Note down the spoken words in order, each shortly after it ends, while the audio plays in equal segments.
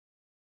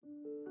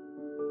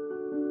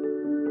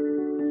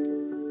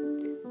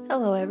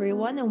Hello,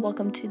 everyone, and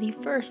welcome to the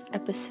first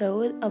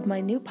episode of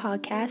my new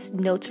podcast,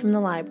 Notes from the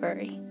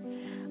Library.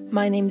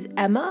 My name's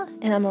Emma,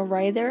 and I'm a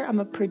writer, I'm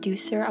a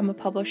producer, I'm a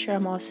publisher,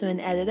 I'm also an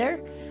editor.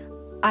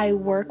 I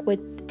work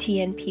with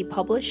TNP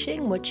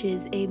Publishing, which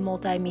is a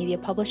multimedia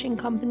publishing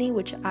company,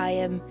 which I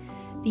am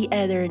the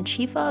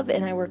editor-in-chief of,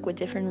 and I work with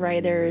different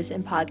writers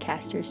and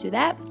podcasters through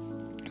that.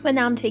 But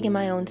now I'm taking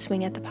my own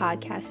swing at the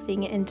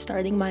podcasting and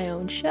starting my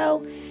own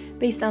show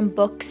based on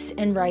books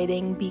and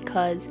writing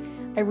because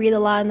I read a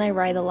lot and I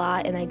write a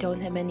lot, and I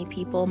don't have many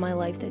people in my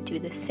life that do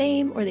the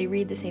same, or they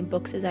read the same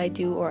books as I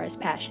do, or as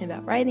passionate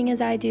about writing as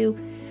I do.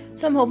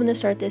 So I'm hoping to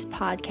start this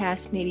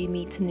podcast, maybe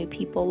meet some new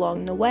people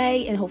along the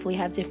way, and hopefully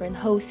have different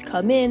hosts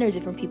come in or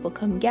different people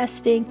come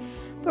guesting.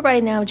 But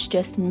right now it's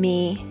just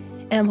me,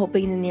 and I'm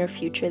hoping in the near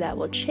future that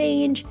will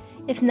change.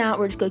 If not,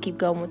 we're just going to keep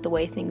going with the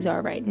way things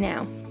are right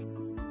now.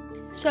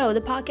 So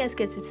the podcast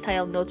gets its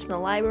title, Notes from the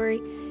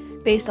Library,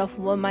 based off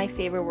one of my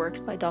favorite works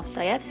by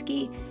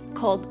Dostoevsky,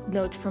 called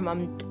Notes from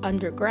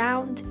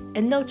Underground.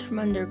 And Notes from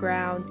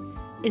Underground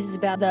is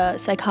about the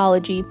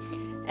psychology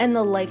and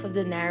the life of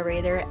the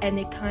narrator, and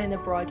it kind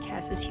of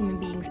broadcasts as human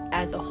beings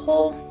as a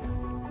whole.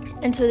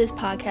 And so this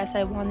podcast,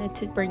 I wanted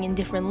to bring in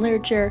different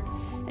literature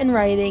and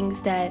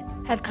writings that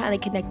have kind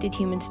of connected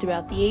humans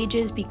throughout the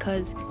ages,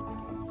 because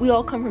we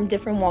all come from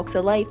different walks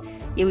of life.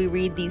 Yeah, we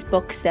read these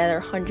books that are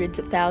hundreds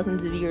of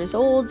thousands of years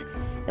old,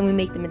 and we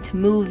make them into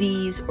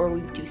movies, or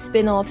we do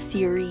spin-off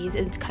series,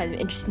 and it's kind of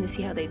interesting to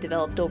see how they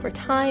developed over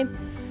time.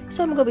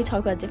 So I'm going to be talking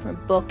about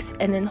different books,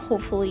 and then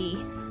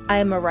hopefully I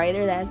am a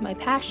writer, that is my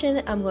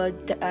passion. I'm going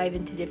to dive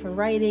into different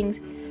writings,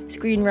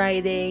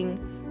 screenwriting,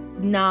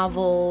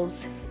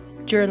 novels,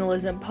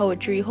 journalism,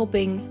 poetry,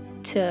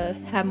 hoping to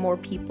have more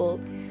people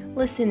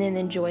listen and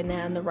enjoy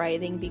that in the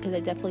writing, because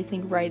I definitely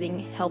think writing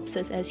helps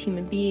us as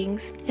human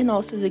beings, and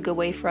also is a good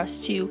way for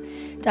us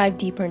to dive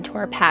deeper into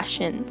our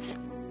passions.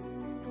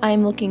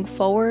 I'm looking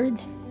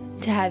forward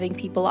to having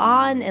people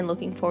on and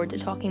looking forward to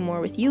talking more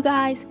with you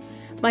guys.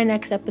 My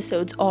next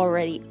episode's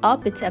already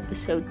up. It's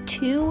episode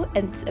 2,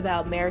 and it's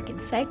about American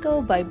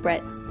Psycho by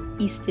Bret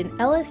Easton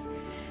Ellis.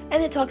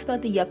 And it talks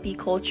about the yuppie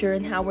culture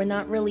and how we're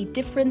not really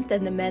different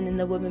than the men and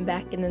the women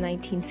back in the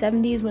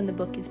 1970s when the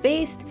book is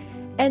based,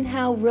 and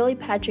how really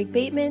Patrick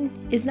Bateman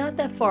is not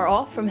that far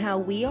off from how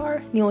we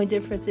are. The only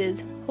difference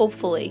is,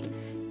 hopefully,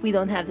 we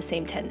don't have the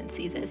same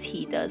tendencies as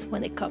he does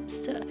when it comes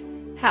to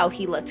how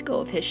he lets go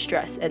of his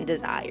stress and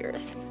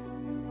desires.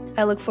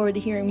 I look forward to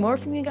hearing more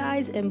from you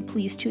guys, and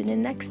please tune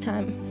in next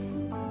time.